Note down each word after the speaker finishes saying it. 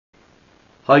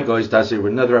Hi guys, Dazzie here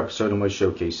with another episode of my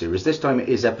showcase series. This time it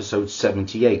is episode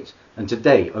 78, and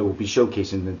today I will be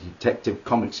showcasing the Detective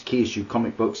Comics key issue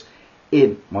comic books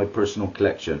in my personal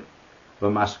collection. I've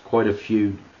amassed quite a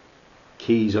few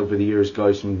keys over the years,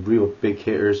 guys, some real big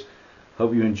hitters.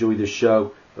 Hope you enjoy the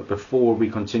show, but before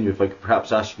we continue, if I could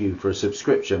perhaps ask you for a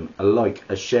subscription, a like,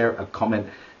 a share, a comment,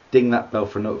 ding that bell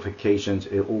for notifications.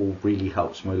 It all really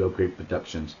helps my low-grade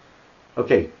productions.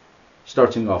 Okay,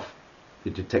 starting off, the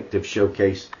Detective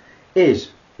Showcase is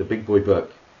the big boy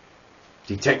book,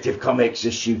 Detective Comics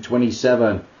issue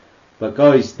 27. But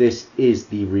guys, this is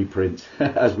the reprint,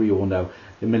 as we all know,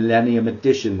 the Millennium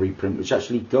Edition reprint, which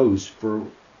actually goes for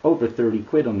over 30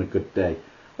 quid on a good day.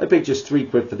 I paid just 3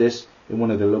 quid for this in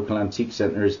one of the local antique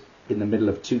centres in the middle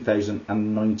of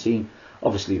 2019.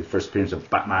 Obviously the first appearance of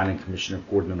Batman and Commissioner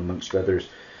Gordon amongst others.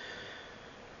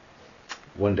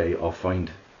 One day I'll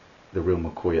find the real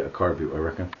McCoy at a car boot, I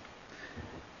reckon.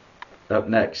 Up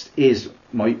next is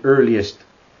my earliest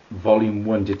volume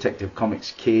 1 Detective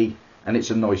Comics key, and it's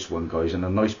a nice one, guys, and a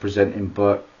nice presenting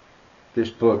book. This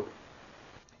book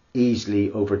easily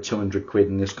over 200 quid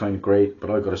in this kind of grade, but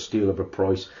I got a steal of a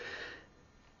price.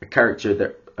 A character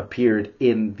that appeared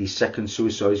in the second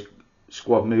Suicide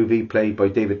Squad movie, played by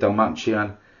David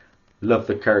Dalmatian. Love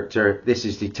the character. This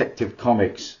is Detective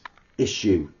Comics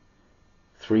issue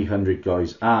 300,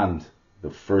 guys, and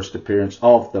the first appearance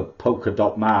of the Polka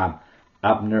Dot Man,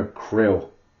 Abner Krill.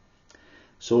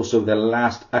 It's also the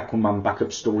last Aquaman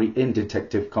backup story in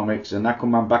Detective Comics, and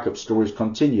Aquaman backup stories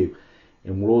continue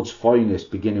in World's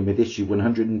Finest, beginning with issue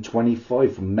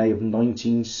 125 from May of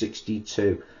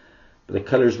 1962. But the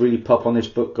colours really pop on this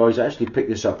book, guys. I actually picked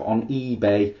this up on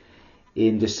eBay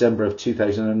in December of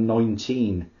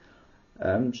 2019,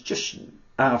 just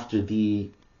after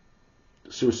the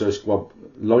Suicide Squad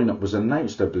lineup was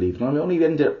announced, I believe, and I only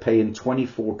ended up paying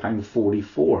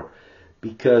 £24.44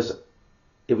 because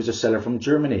it was a seller from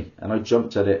Germany, and I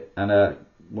jumped at it, and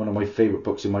one of my favourite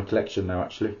books in my collection now,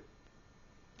 actually.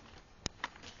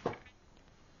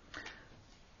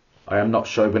 I am not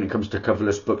shy when it comes to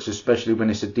coverless books, especially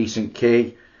when it's a decent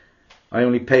key. I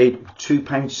only paid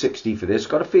 £2.60 for this.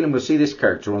 Got a feeling we'll see this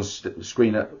character on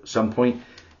screen at some point.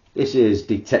 This is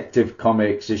Detective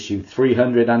Comics issue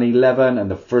 311, and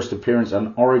the first appearance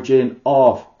and origin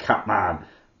of Catman,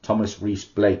 Thomas Reese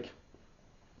Blake.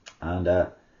 And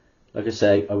like I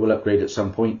say, I will upgrade at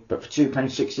some point, but for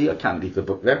 £2.60 I can't leave the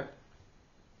book there.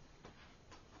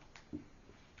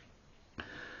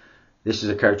 This is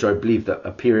a character I believe that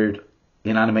appeared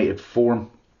in animated form.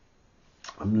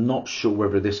 I'm not sure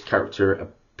whether this character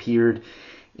appeared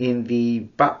in the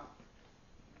Batwoman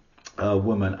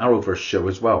Arrowverse show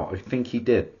as well. I think he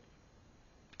did.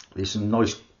 This is a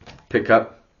nice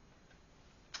pickup.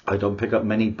 I don't pick up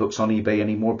many books on eBay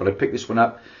anymore, but I picked this one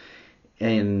up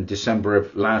in December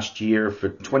of last year for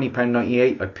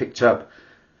 £20.98. I picked up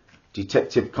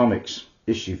Detective Comics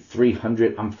issue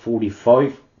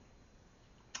 345,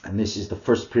 and this is the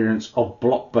first appearance of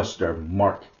Blockbuster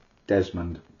Mark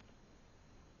Desmond.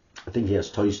 I think he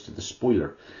has ties to the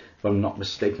Spoiler, if I'm not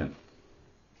mistaken.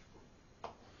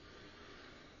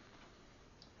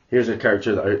 Here's a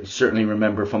character that I certainly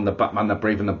remember from the Batman the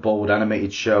Brave and the Bold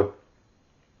animated show.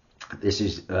 This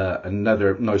is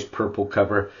another nice purple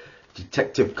cover.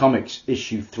 Detective Comics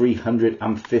issue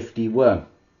 351.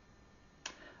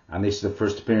 And this is the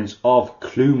first appearance of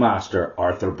Clue Master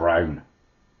Arthur Brown.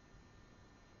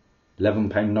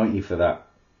 £11.90 for that.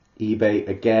 eBay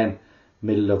again,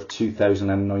 middle of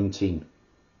 2019.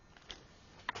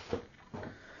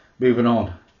 Moving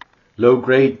on. Low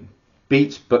grade,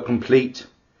 beat but complete.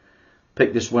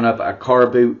 Picked this one up at a car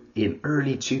boot in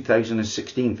early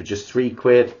 2016 for just 3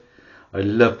 quid. I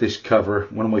love this cover,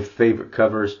 one of my favourite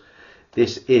covers.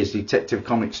 This is Detective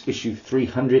Comics issue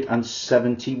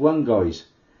 371, guys.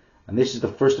 And this is the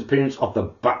first appearance of the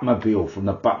Batmobile from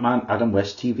the Batman Adam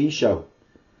West TV show.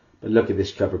 But look at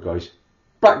this cover, guys.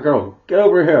 Batgirl, get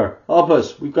over here. Help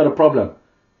us. We've got a problem.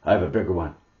 I have a bigger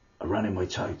one. I run in my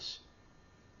tights.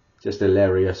 Just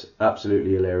hilarious.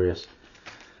 Absolutely hilarious.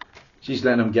 She's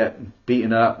letting them get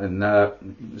beaten up, and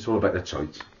it's all about the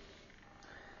tights.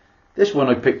 This one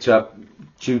I picked up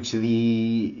due to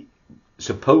the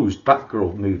supposed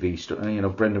Batgirl movie. You know,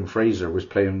 Brendan Fraser was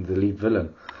playing the lead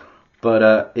villain,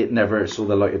 but it never saw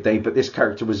the light of day. But this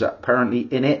character was apparently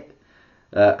in it.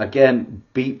 Again,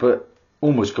 beat but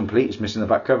almost complete. It's missing the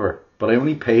back cover, but I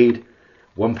only paid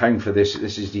 £1 for this.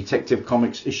 This is Detective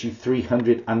Comics issue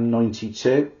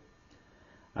 392,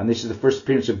 and this is the first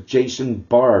appearance of Jason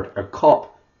Bard, a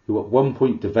cop who at one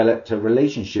point developed a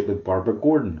relationship with Barbara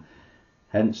Gordon.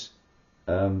 Hence,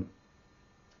 the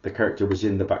character was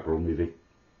in the Batgirl movie.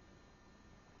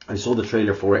 I saw the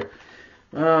trailer for it.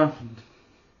 I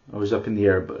was up in the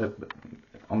air, but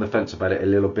on the fence about it a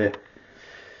little bit.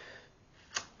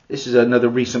 This is another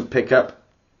recent pickup.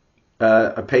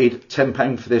 I paid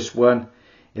 £10 for this one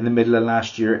in the middle of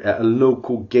last year at a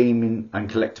local gaming and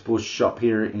collectibles shop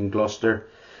here in Gloucester.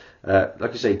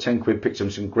 Like I say, 10 quid, picked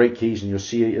up some great keys, and you'll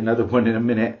see another one in a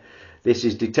minute. This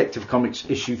is Detective Comics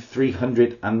issue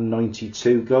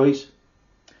 392, guys.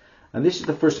 And this is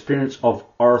the first appearance of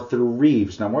Arthur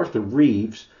Reeves. Now, Arthur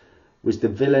Reeves was the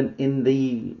villain in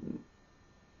the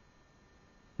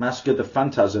Mask of the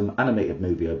Phantasm animated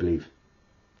movie, I believe.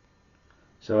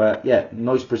 So, yeah,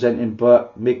 nice presenting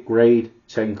book, mid-grade,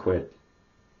 10 quid.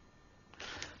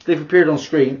 They've appeared on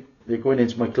screen. They're going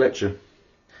into my collection.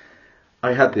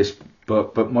 I had this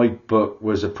book, but my book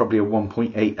was probably a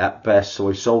 1.8 at best, so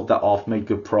I sold that off, made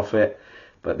good profit.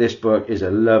 But this book is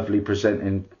a lovely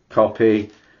presenting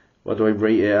copy. What do I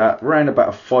rate it at? Around about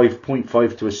a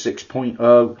 5.5 to a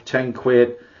 6.0, 10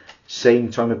 quid.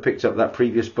 Same time I picked up that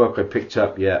previous book, I picked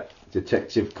up, yeah,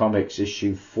 Detective Comics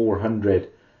issue 400.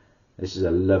 This is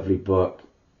a lovely book.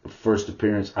 First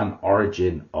appearance and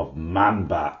origin of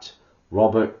Man-Bat,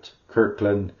 Robert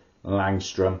Kirkland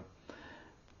Langstrom.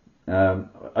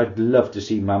 I'd love to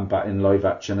see Man-Bat in live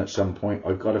action at some point.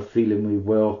 I've got a feeling we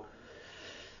will.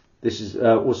 This is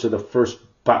also the first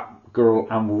Batgirl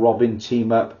and Robin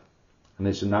team up, and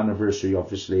it's an anniversary,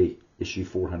 obviously, issue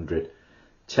 400.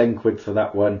 10 quid for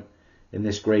that one. In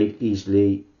this grade,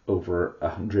 easily over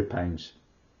 £100.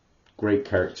 Great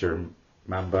character,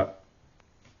 Man-Bat.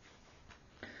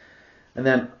 And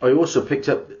then I also picked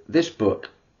up this book,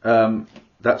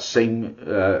 that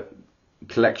same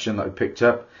collection that I picked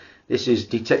up. This is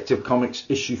Detective Comics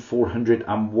issue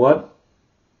 401.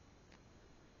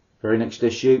 Very next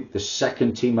issue, the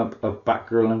second team up of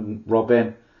Batgirl and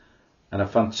Robin, and a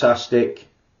fantastic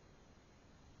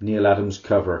Neil Adams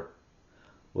cover,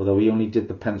 although he only did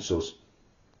the pencils.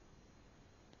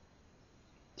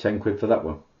 10 quid for that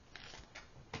one.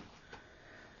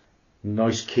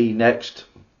 Nice key next.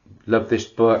 Love this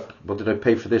book. What did I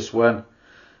pay for this one?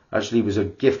 Actually, it was a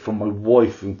gift from my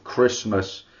wife from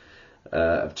Christmas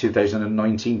of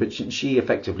 2019, but she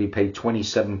effectively paid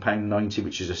 £27.90,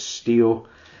 which is a steal.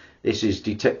 This is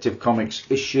Detective Comics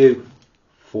issue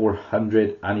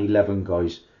 411,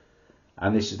 guys.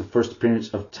 And this is the first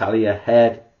appearance of Talia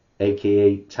Head,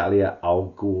 aka Talia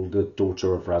al Ghul, the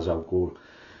daughter of Ra's al Ghul.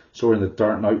 Saw her in the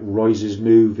Dark Knight Rises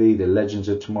movie, the Legends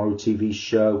of Tomorrow TV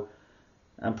show,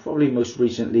 and probably most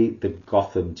recently the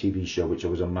Gotham TV show, which I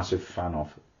was a massive fan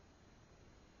of.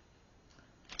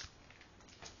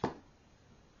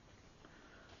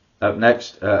 Up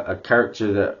next, a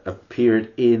character that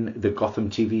appeared in the Gotham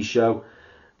TV show.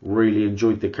 Really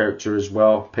enjoyed the character as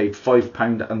well. Paid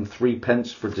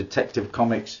 £5.03 for Detective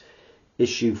Comics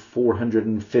issue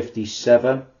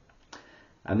 457.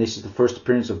 And this is the first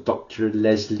appearance of Dr.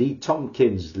 Leslie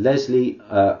Tompkins. Leslie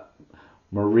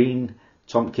Maureen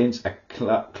Tompkins, a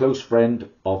close friend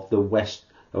of the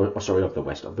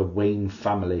of the Wayne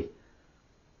family.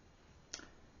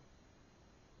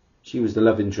 She was the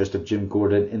love interest of Jim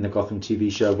Gordon in the Gotham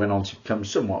TV show. Went on to become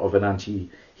somewhat of an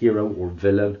anti-hero or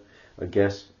villain, I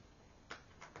guess.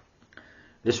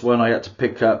 This one I had to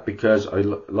pick up because I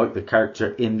like the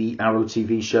character in the Arrow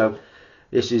TV show.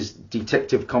 This is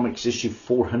Detective Comics issue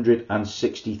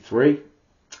 463.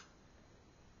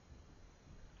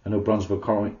 I know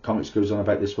Bronzeville Comics goes on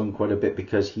about this one quite a bit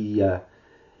because he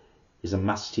is a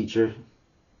maths teacher.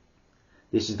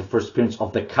 This is the first appearance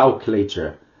of the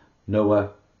Calculator,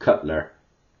 Noah Cutler.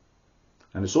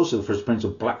 And it's also the first appearance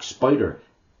of Black Spider,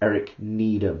 Eric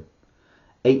Needham.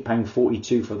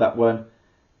 £8.42 for that one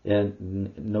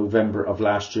in November of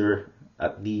last year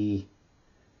at the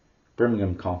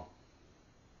Birmingham Con.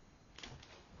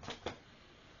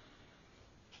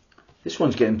 This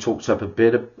one's getting talked up a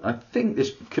bit. I think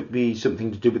this could be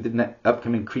something to do with the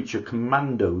upcoming Creature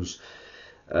Commandos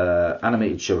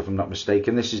animated show, if I'm not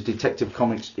mistaken. This is Detective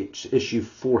Comics issue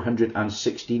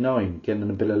 469, getting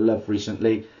a bit of love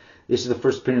recently. This is the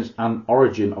first appearance and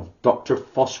origin of Dr.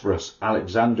 Phosphorus,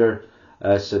 Alexander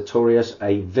Sartorius,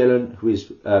 a villain who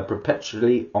is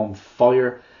perpetually on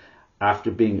fire after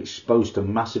being exposed to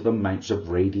massive amounts of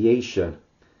radiation.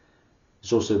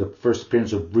 It's also the first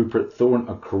appearance of Rupert Thorne,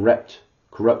 a corrupt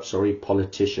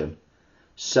politician.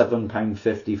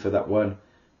 £7.50 for that one.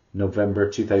 November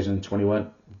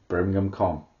 2021, Birmingham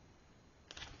Con.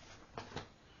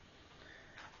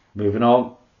 Moving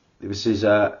on. This is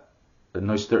a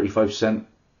nice 35-cent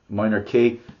minor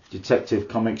key. Detective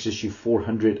Comics issue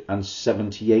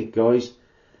 478, guys.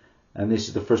 And this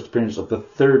is the first appearance of the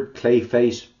third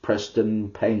Clayface, Preston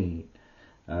Payne.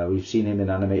 We've seen him in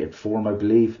animated form, I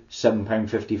believe.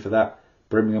 £7.50 for that.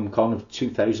 Birmingham Con of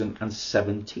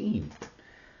 2017.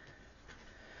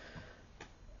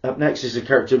 Up next is a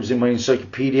character that was in my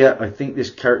encyclopedia. I think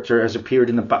this character has appeared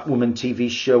in the Batwoman TV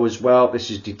show as well. This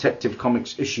is Detective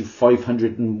Comics issue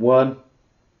 501.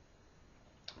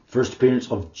 First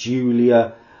appearance of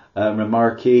Julia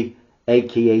Remarque,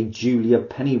 aka Julia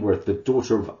Pennyworth, the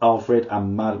daughter of Alfred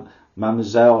and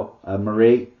Mademoiselle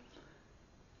Marie.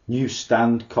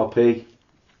 Newsstand copy.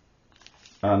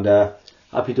 And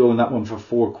happy to own that one for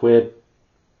 £4.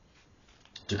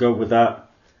 To go with that,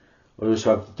 I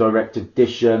also have the direct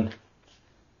edition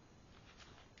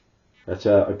that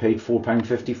I paid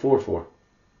 £4.54 for.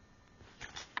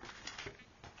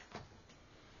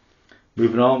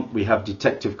 Moving on, we have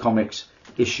Detective Comics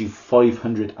issue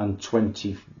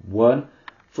 521.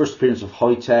 First appearance of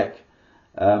High Tech.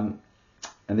 And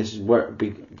this is where,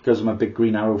 because I'm a big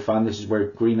Green Arrow fan, this is where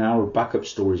Green Arrow backup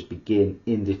stories begin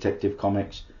in Detective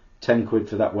Comics. £10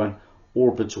 for that one.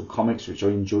 Orbital Comics, which I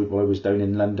enjoyed while I was down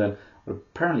in London.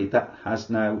 Apparently that has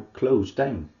now closed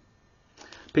down.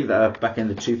 Picked that up back in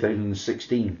the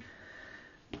 2016.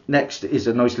 Next is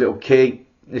a nice little key.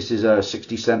 This is a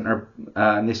 60 center,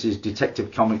 and this is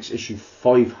Detective Comics issue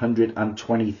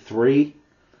 523.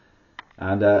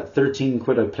 And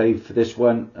 £13 I paid for this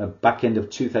one. Back end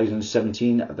of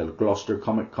 2017 at the Gloucester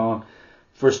Comic Con.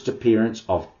 First appearance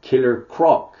of Killer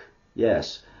Croc.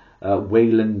 Yes.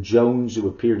 Waylon Jones, who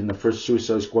appeared in the first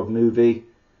Suicide Squad movie.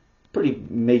 Pretty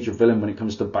major villain when it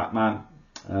comes to Batman.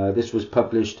 This was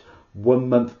published 1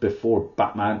 month before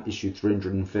Batman issue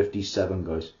 357,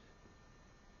 guys.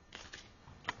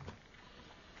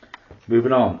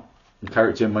 Moving on. The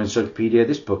character in my encyclopedia.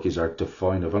 This book is hard to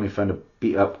find. I've only found a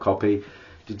beat up copy.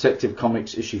 Detective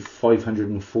Comics issue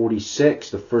 546.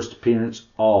 The first appearance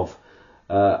of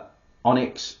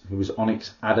Onyx, who was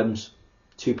Onyx Adams.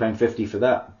 £2.50 for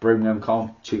that. Birmingham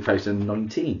Con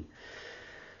 2019.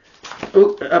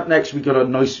 Oh, up next we got a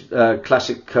nice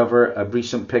classic cover, a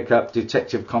recent pickup,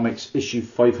 Detective Comics issue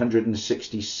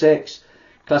 566.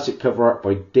 Classic cover art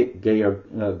by Dick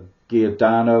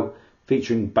Giordano,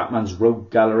 featuring Batman's Rogue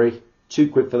Gallery.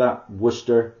 £2 for that.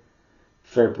 Worcester,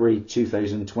 February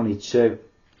 2022.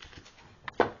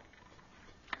 I've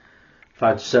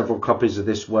had several copies of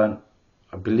this one.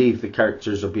 I believe the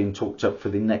characters are being talked up for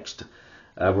the next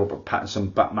Robert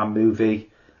Pattinson Batman movie.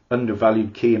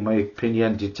 Undervalued key in my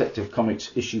opinion. Detective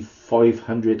Comics issue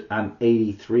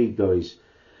 583, guys.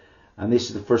 And this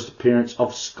is the first appearance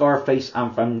of Scarface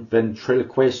and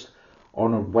ventriloquist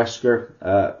Arnold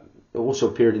Wesker. Also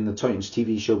appeared in the Titans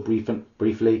TV show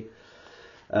briefly.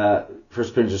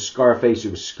 First appearance of Scarface,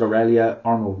 who was Scarelia,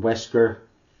 Arnold Wesker.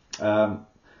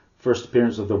 First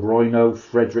appearance of the Rhino,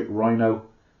 Frederick Rhino.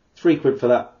 £3 for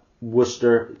that.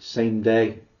 Worcester, same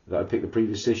day that I picked the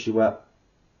previous issue up.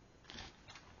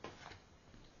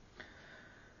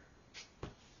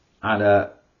 And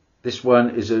this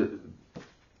one is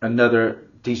another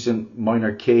decent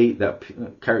minor key, that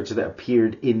character that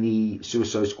appeared in the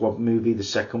Suicide Squad movie, the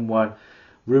second one.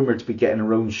 Rumoured to be getting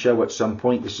her own show at some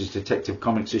point. This is Detective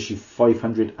Comics issue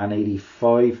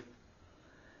 585.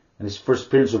 And his first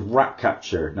appearance of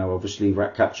Ratcatcher. Now obviously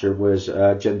Ratcatcher was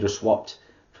gender swapped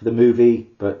for the movie,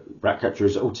 but Ratcatcher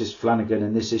is Otis Flanagan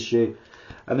in this issue.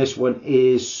 And this one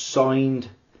is signed,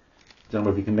 don't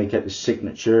know if you can make out the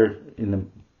signature in the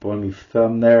by my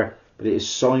thumb there, but it is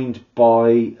signed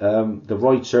by the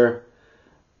writer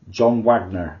John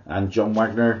Wagner, and John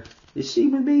Wagner is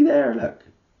seen with me there, look,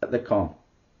 at the con.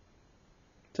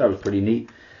 So that was pretty neat.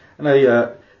 And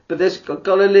but there's got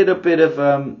a little bit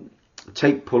of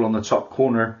tape pull on the top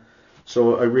corner,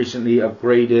 so I recently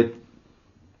upgraded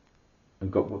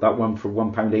and got that one for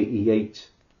 £1.88.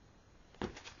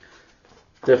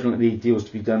 Definitely deals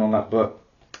to be done on that book.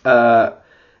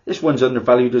 This one's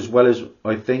undervalued as well, as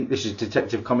I think. This is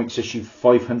Detective Comics issue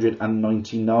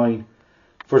 599.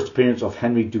 First appearance of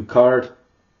Henry Ducard.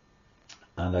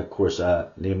 And of course Liam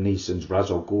Neeson's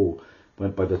Ra's al Ghul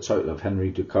went by the title of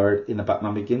Henry Ducard in the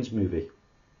Batman Begins movie.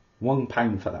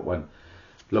 £1 for that one.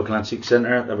 Local Antique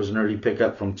Centre. That was an early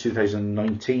pickup from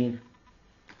 2019.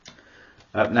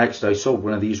 Up next, I sold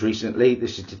one of these recently.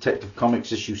 This is Detective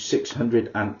Comics issue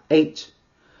 608.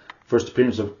 First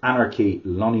appearance of Anarchy,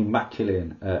 Lonnie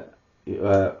Macklin,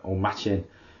 or Machin,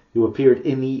 who appeared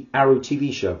in the Arrow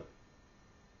TV show.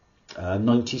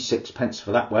 96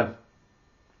 for that one.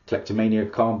 Kleptomania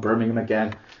Con, Birmingham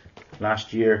again,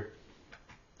 last year.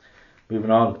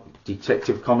 Moving on,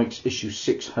 Detective Comics issue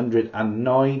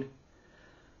 609.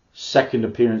 Second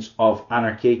appearance of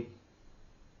Anarchy.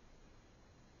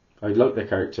 I like the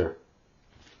character.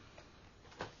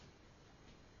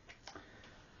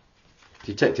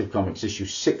 Detective Comics issue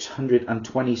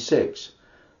 626.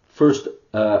 First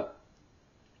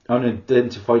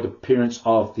unidentified appearance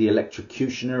of the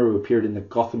Electrocutioner, who appeared in the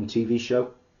Gotham TV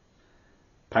show.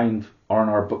 Pound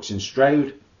R&R Books in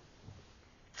Stroud.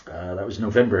 That was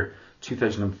November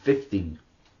 2015.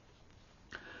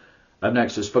 Up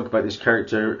next, I spoke about this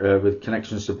character with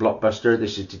connections to Blockbuster.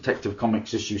 This is Detective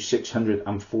Comics issue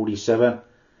 647.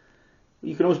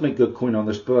 You can always make good coin on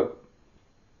this book.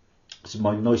 This is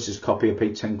my nicest copy I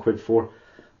paid 10 quid for,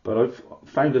 but I've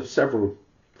found several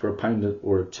for £1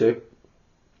 or £2.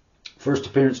 First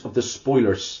appearance of the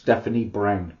spoiler, Stephanie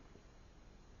Brown.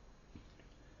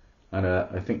 And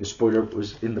I think the spoiler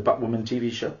was in the Batwoman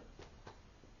TV show.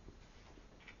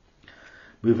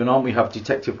 Moving on, we have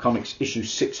Detective Comics issue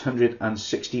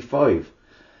 665.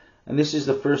 And this is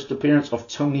the first appearance of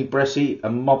Tony Bresci, a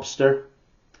mobster.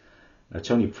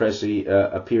 Tony Bresci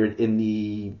appeared in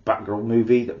the Batgirl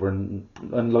movie that we're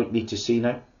unlikely to see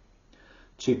now.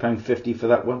 £2.50 for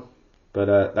that one.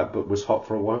 But that book was hot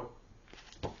for a while.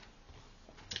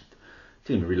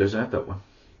 Didn't even realise I had that one.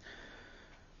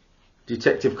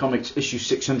 Detective Comics issue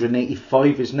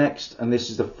 685 is next. And this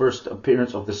is the first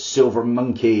appearance of the Silver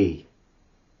Monkey.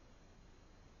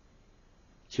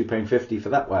 £2.50 for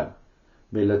that one.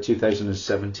 Middle of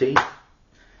 2017.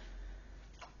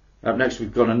 Up next,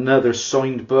 we've got another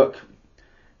signed book.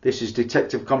 This is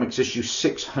Detective Comics issue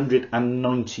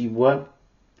 691.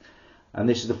 And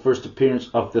this is the first appearance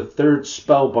of the third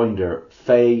Spellbinder,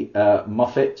 Faye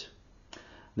Moffat.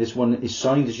 This one is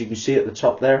signed, as you can see at the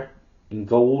top there, in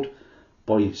gold,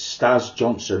 by Staz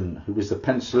Johnson, who was the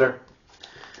penciler.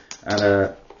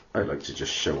 And I'd like to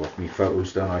just show off my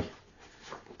photos, don't I?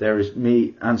 There is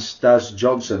me and Staz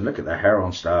Johnson. Look at the hair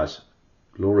on Staz.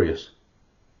 Glorious.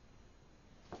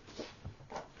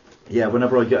 Yeah,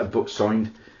 whenever I get a book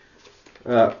signed,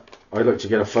 I'd like to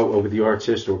get a photo with the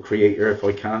artist or creator if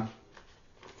I can.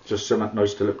 Just something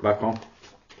nice to look back on.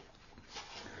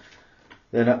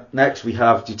 Then up next we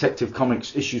have Detective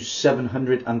Comics issue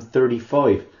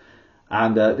 735.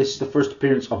 And this is the first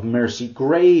appearance of Mercedes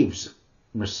Graves.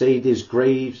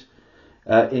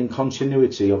 In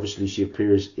continuity, obviously she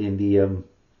appears in the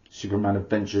Superman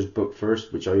Adventures book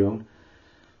first, which I own.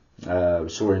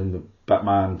 Saw her in the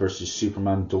Batman vs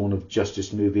Superman Dawn of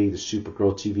Justice movie, the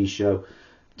Supergirl TV show,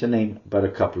 to name but a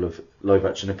couple of live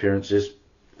action appearances.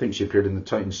 I think she appeared in the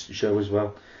Titans show as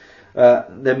well.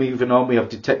 Then moving on, we have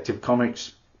Detective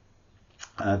Comics.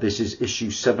 This is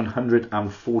issue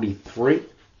 743.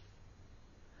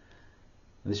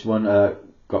 This one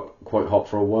got quite hot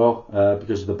for a while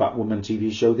because of the Batwoman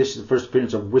TV show. This is the first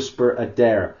appearance of Whisper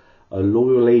Adair, a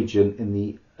loyal agent in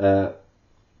the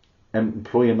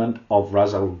employment of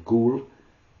Ra's al Ghul.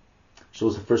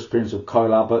 Shows the first appearance of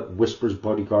Kyle Abbott, Whisper's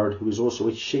bodyguard, who is also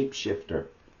a shapeshifter.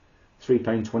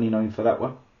 £3.29 for that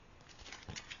one.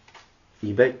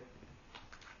 eBay.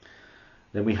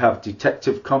 Then we have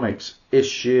Detective Comics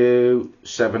issue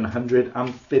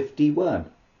 751.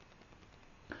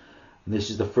 And this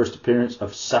is the first appearance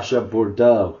of Sasha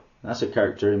Bordeaux. That's a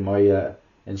character in my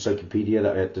encyclopedia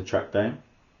that I had to track down.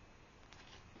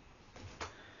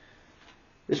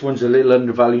 This one's a little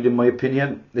undervalued in my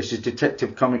opinion. This is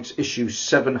Detective Comics issue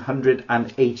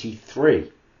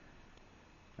 783.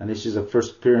 And this is the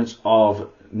first appearance of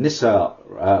Nissa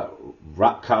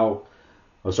Rax,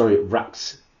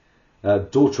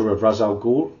 daughter of Ra's al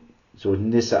Ghul. So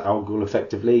Nissa al Ghul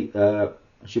effectively.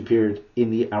 She appeared in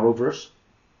the Arrowverse.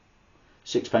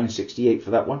 £6.68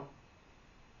 for that one.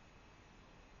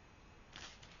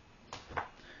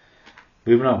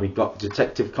 Moving on, we've got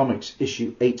Detective Comics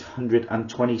issue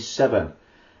 827. And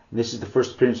this is the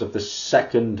first appearance of the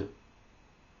second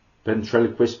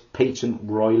ventriloquist, Peyton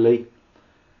Riley.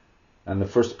 And the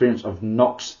first appearance of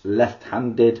Nox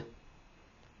Left-Handed,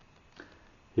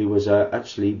 who was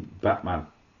actually Batman,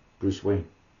 Bruce Wayne.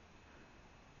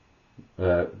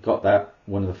 Got that,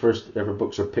 one of the first ever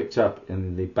books I picked up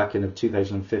in the back end of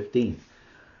 2015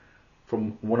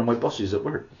 from one of my bosses at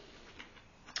work.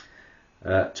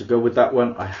 To go with that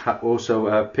one, I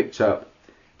also picked up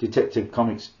Detective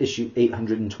Comics issue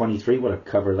 823. What a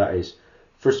cover that is.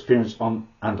 First appearance on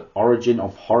and origin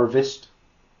of Harvest.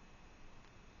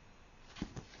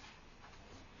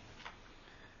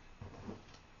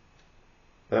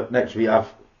 Up next we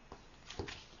have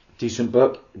decent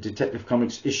book, Detective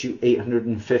Comics issue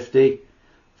 850.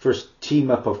 First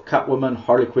team up of Catwoman,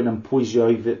 Harley Quinn and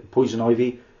Poison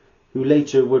Ivy, who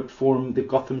later would form the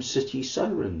Gotham City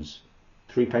Sirens.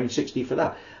 £3.60 for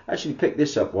that. I actually picked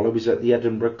this up while I was at the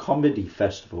Edinburgh Comedy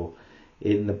Festival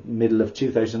in the middle of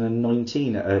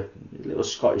 2019 at a little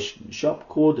Scottish shop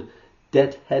called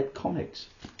Deadhead Comics.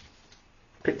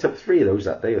 Picked up 3 of those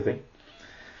that day, I think.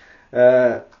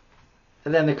 And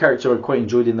then the character I quite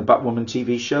enjoyed in the Batwoman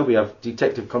TV show, we have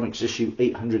Detective Comics issue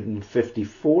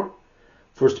 854.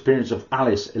 First appearance of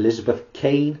Alice Elizabeth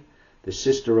Kane, the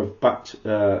sister of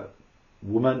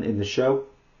Batwoman in the show.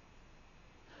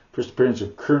 First appearance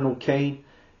of Colonel Kane,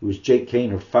 who was Jake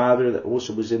Kane, her father, that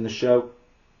also was in the show.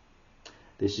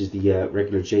 This is the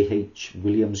regular J.H.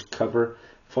 Williams cover.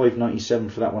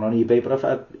 $5.97 for that one on eBay, but I've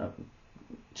had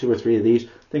 2 or 3 of these. I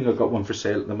think I've got one for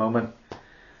sale at the moment.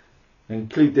 I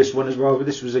include this one as well.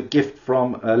 This was a gift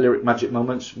from Lyric Magic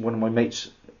Moments, one of my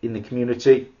mates in the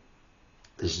community.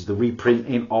 This is the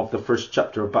reprinting of the first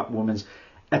chapter of Batwoman's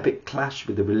epic clash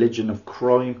with the religion of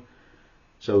crime.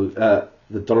 So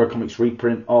the Dollar Comics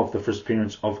reprint of the first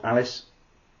appearance of Alice.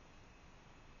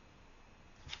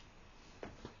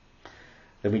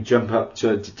 Then we jump up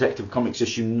to Detective Comics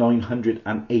issue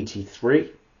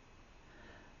 983.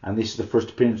 And this is the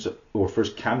first appearance, or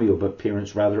first cameo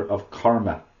appearance rather, of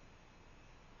Karma.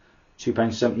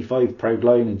 £2.75, Proud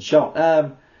Lion in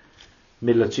Cheltenham,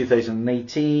 middle of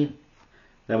 2018.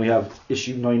 Then we have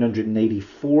issue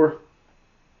 984.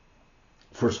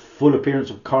 First full appearance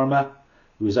of Karma,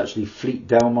 who is actually Fleet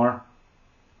Delmar.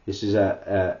 This is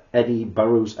a Eddie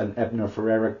Burrows and Ebner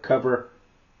Ferreira cover.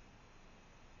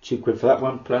 £2 for that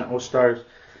one, Planet All Stars.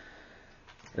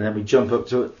 And then we jump up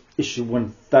to issue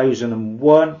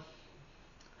 1001.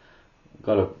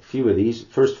 Got a few of these.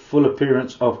 First full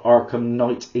appearance of Arkham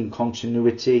Knight in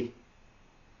continuity.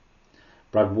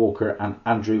 Brad Walker and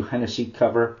Andrew Hennessy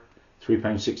cover.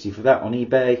 £3.60 for that on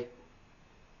eBay.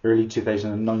 Early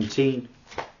 2019.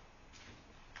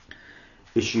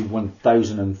 Issue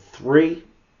 1003.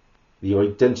 The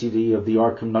identity of the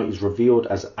Arkham Knight is revealed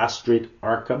as Astrid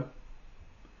Arkham.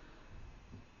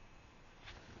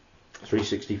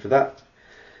 $3.60 for that.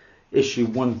 Issue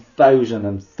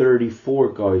 1034,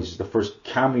 guys, the first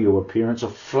cameo appearance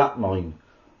of Flatline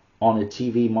on a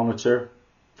TV monitor.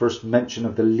 First mention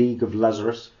of the League of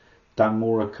Lazarus, Dan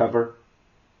Mora cover.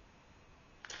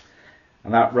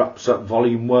 And that wraps up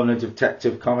volume 1 of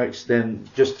Detective Comics. Then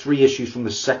just 3 issues from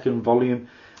the second volume.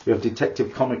 We have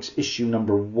Detective Comics issue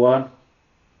number 1.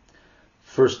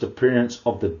 First appearance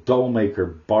of the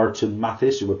dollmaker Barton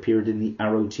Mathis, who appeared in the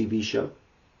Arrow TV show.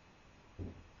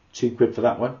 £2 for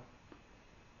that one.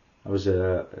 That was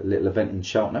a little event in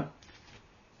Cheltenham.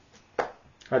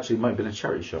 Actually, it might have been a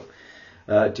charity shop.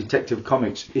 Detective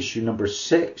Comics issue number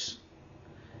 6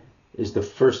 is the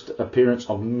first appearance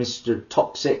of Mr.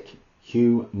 Toxic,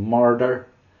 Hugh Marder.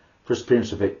 First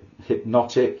appearance of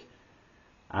Hypnotic.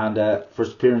 And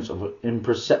first appearance of an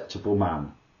Imperceptible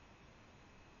Man.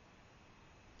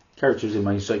 Characters in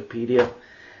my encyclopedia.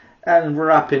 And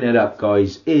wrapping it up,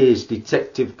 guys, is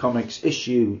Detective Comics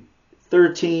issue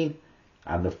 13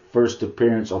 and the first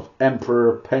appearance of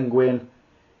Emperor Penguin,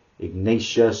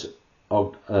 Ignatius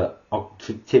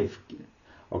Octave.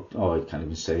 Oh, I can't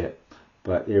even say it.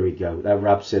 But there we go. That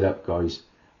wraps it up, guys.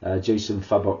 Jason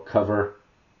Fabok cover.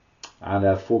 And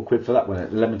 £4 for that one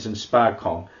at Leamington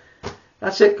SpaCon.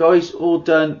 That's it, guys. All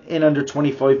done in under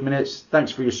 25 minutes.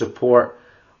 Thanks for your support.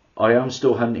 I am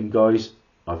still hunting, guys.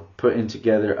 I've put in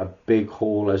together a big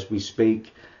haul as we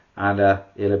speak, and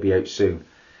it'll be out soon.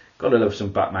 Gotta love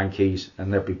some Batman keys,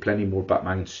 and there'll be plenty more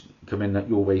Batmans coming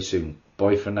your way soon.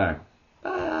 Bye for now.